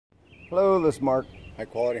Hello, this is Mark, High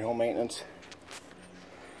Quality Home Maintenance.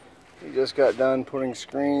 We just got done putting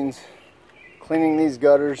screens, cleaning these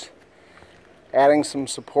gutters, adding some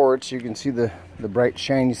supports. You can see the bright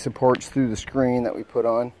shiny supports through the screen that we put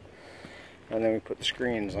on. And then we put the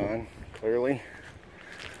screens on, clearly.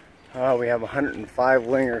 We have 105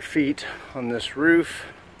 linear feet on this roof.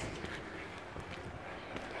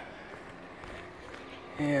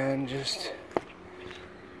 And just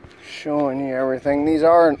showing you everything. These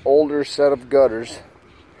are an older set of gutters,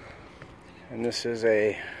 and this is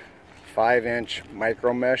a 5-inch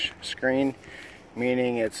micro mesh screen,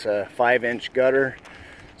 meaning it's a 5-inch gutter,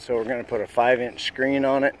 so we're going to put a 5-inch screen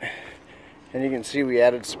on it. And you can see we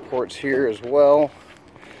added supports here as well.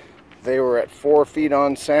 They were at 4 feet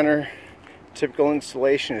on center. Typical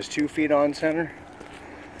installation is 2 feet on center.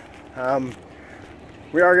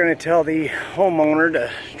 We are going to tell the homeowner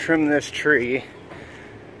to trim this tree.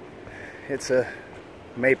 It's a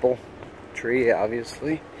maple tree,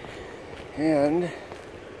 obviously. And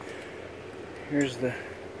here's the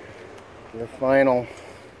final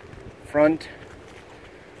front.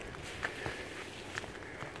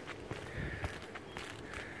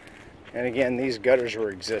 And again, these gutters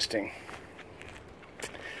were existing,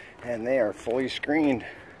 and they are fully screened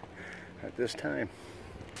at this time.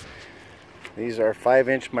 These are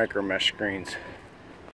 5-inch micro mesh screens.